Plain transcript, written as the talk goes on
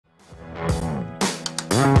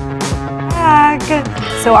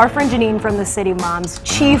So our friend Jeanine from the City Moms,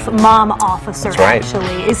 Chief Mom Officer,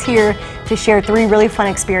 actually, is here to share 3 really fun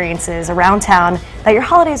experiences around town that your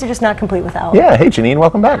holidays are just not complete without. Yeah, hey Jeanine,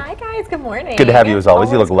 welcome back. Hi guys, good morning. Good to have you as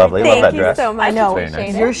always. You look lovely. I love that dress. Thank you so much. I know.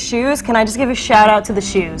 Nice. Your shoes, can I just give a shout out to the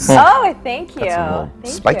shoes? Oh, thank you. Got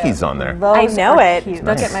some spikies on there. I know it. Cute.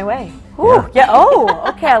 Don't get my way. Ooh, yeah. Oh,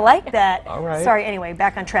 okay, I like that. All right. Sorry, anyway,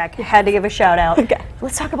 back on track. Had to give a shout out. Okay.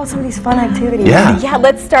 Let's talk about some of these fun activities. Yeah,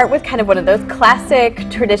 let's start with kind of one of those classic,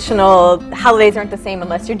 traditional, holidays aren't the same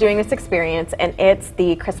unless you're doing this experience, and it's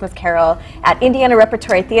the Christmas Carol at Indiana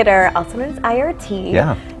Repertory Theater, also known as IRT.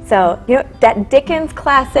 Yeah. So, you know, that Dickens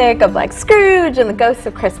classic of like Scrooge and the ghosts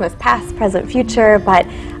of Christmas past, present, future, but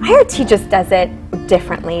IRT just does it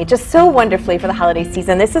differently, just so wonderfully for the holiday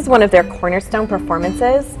season. This is one of their cornerstone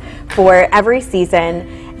performances for every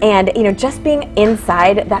season. And, you know, just being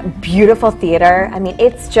inside that beautiful theater, I mean,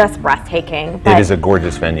 it's just breathtaking. It is a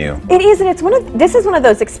gorgeous venue. It is, and it's this is one of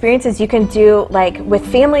those experiences you can do like with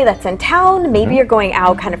family that's in town. Maybe you're going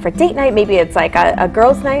out kind of for date night. Maybe it's like a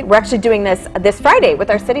girls' night. We're actually doing this Friday with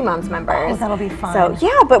our City Moms members. Oh, that'll be fun. So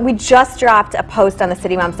yeah, but we just dropped a post on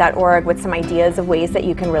theCityMoms.org with some ideas of ways that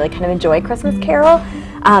you can really kind of enjoy Christmas Carol.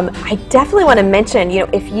 I definitely want to mention, you know,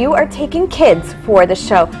 if you are taking kids for the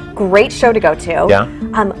show, great show to go to.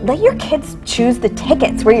 Yeah. Let your kids choose the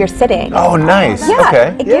tickets where you're sitting. Oh, nice. Yeah,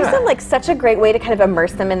 Okay. it gives them like such a great way to kind of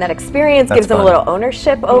immerse them in that experience, gives them a little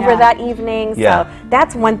ownership over that evening. So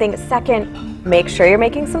that's one thing. Second, make sure you're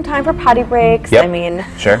making some time for potty breaks. Yep. I mean,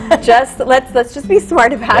 sure. let's just be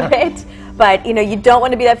smart about it. But you know, you don't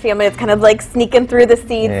want to be that family that's kind of like sneaking through the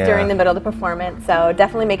seats during the middle of the performance. So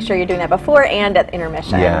definitely make sure you're doing that before and at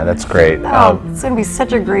intermission. Yeah, that's great. Oh, it's going to be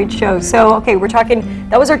such a great show. So, okay, we're talking,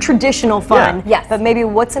 that was our traditional fun. Yes. But maybe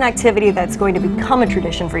what's an activity that's going to become a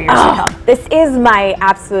tradition for years to come? This is my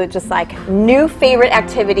absolute just like new favorite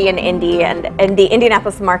activity in Indy and the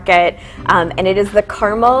Indianapolis market. And it is the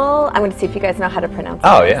caramel, I'm going to see if you guys know how to pronounce it.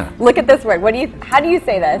 Oh, yeah. Look at this word. How do you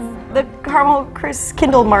say this? The Caramel Chris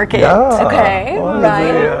Kindle Market. Yeah. Okay, Well,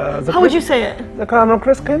 right. How would you say it? The Carmel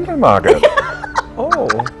Chris Kindle Market. Oh.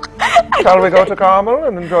 Shall we go to Carmel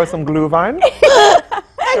and enjoy some glühwein?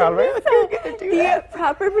 Shall we? The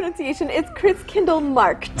proper pronunciation is Chris Kindle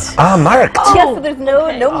Markt. Ah, marked. Yes, so there's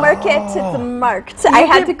no market, it's marked. I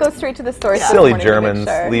had to go straight to the source. this Silly morning to make Germans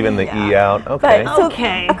sure. leaving the E out. Okay. But, so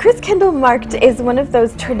a Chris Kindle Markt is one of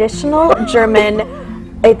those traditional German.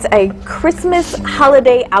 It's a Christmas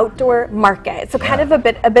holiday outdoor market. So kind of a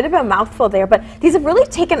bit of a mouthful there, but these have really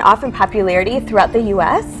taken off in popularity throughout the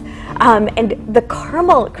U.S. And the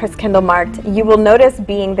Carmel Chris Kindle Markt, you will notice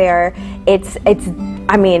being there, it's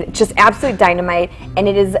I mean, just absolute dynamite, and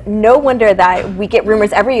it is no wonder that we get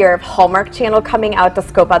rumors every year of Hallmark Channel coming out to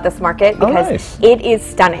scope out this market because it is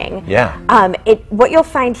stunning. Yeah. What you'll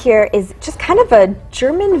find here is just kind of a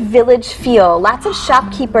German village feel. Lots of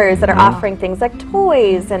shopkeepers that are offering things like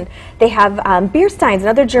toys, and they have beer steins and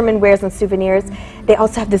other German wares and souvenirs. They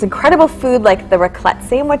also have this incredible food like the raclette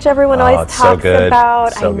sandwich everyone always talks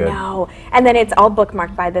about. I know. And then it's all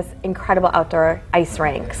bookmarked by this incredible outdoor ice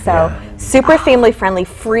rink. So super family friendly,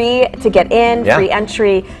 free to get in, free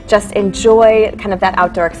entry. Just enjoy kind of that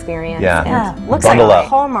outdoor experience. Yeah. Looks like a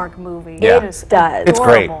Hallmark movie. Yeah. It does. It's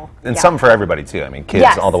great. And something for everybody too. I mean,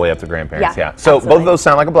 kids all the way up to grandparents. Yeah. So both of those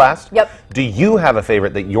sound like a blast. Yep. Do you have a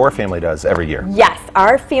favorite that your family does every year? Yes,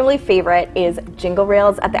 our family favorite is Jingle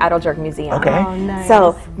Rails at the Idleburg Museum. Okay. Oh, nice.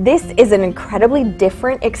 So this is an incredibly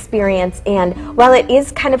different experience, and while it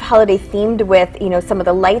is kind of holiday themed with, you know, some of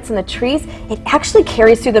the lights and the trees, it actually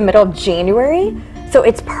carries through the middle of January. So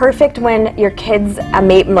it's perfect when your kids,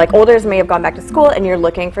 like olders, may have gone back to school and you're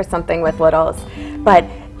looking for something with littles. But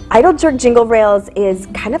Idleburg Jingle Rails is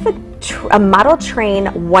kind of a model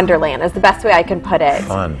train wonderland, is the best way I can put it.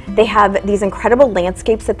 Fun. They have these incredible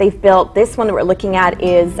landscapes that they've built. This one that we're looking at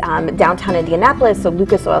is downtown Indianapolis, so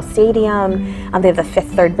Lucas Oil Stadium. They have the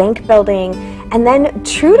Fifth Third Bank building. And then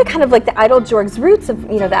true to kind of like the Idleburg's roots of,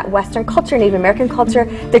 you know, that Western culture, Native American culture,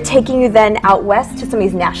 they're taking you then out west to some of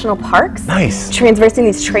these national parks. Nice. Transversing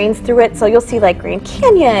these trains through it. So you'll see like Grand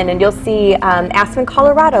Canyon, and you'll see Aspen,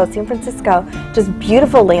 Colorado, San Francisco, just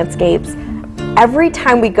beautiful landscapes. Every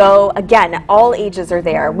time we go, again, all ages are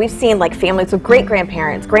there. We've seen like families with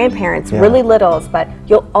great-grandparents, grandparents, really littles, but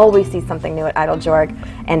you'll always see something new at Idleburg,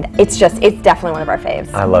 and it's definitely one of our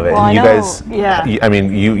faves. I love it. Well, and you guys, I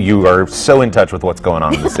mean, you are so in touch with what's going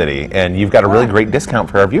on in the city, and you've got a really great discount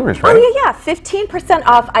for our viewers, right? Oh yeah, 15%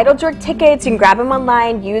 off Idleburg tickets. You can grab them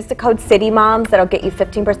online, use the code CityMoms, that'll get you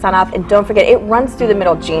 15% off, and don't forget, it runs through the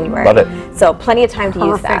middle of January. Love it. So plenty of time to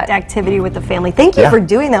use that. Perfect activity with the family. Thank you for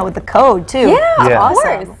doing that with the code, too. Yeah, of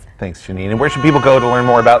course. Thanks, Jeanine. And where should people go to learn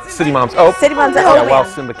more about City Moms? Oh, CityMoms. yeah, while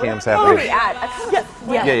Simba Cam's happening. Yeah,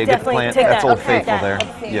 Yeah, you get the plant. That's Old Faithful there.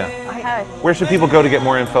 Yeah. Okay. Where should people go to get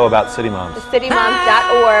more info about City Moms?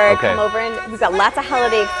 TheCityMoms.org. Okay. Come over and we've got lots of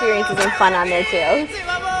holiday experiences and fun on there too.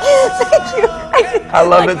 Thank you. I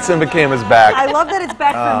love that Simba Cam is back. I love that it's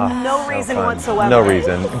back for no reason Fun. whatsoever. No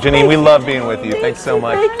reason. Jeanine, we love being with you. Thanks so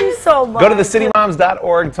much. Thank you so much. Go to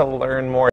TheCityMoms.org to learn more.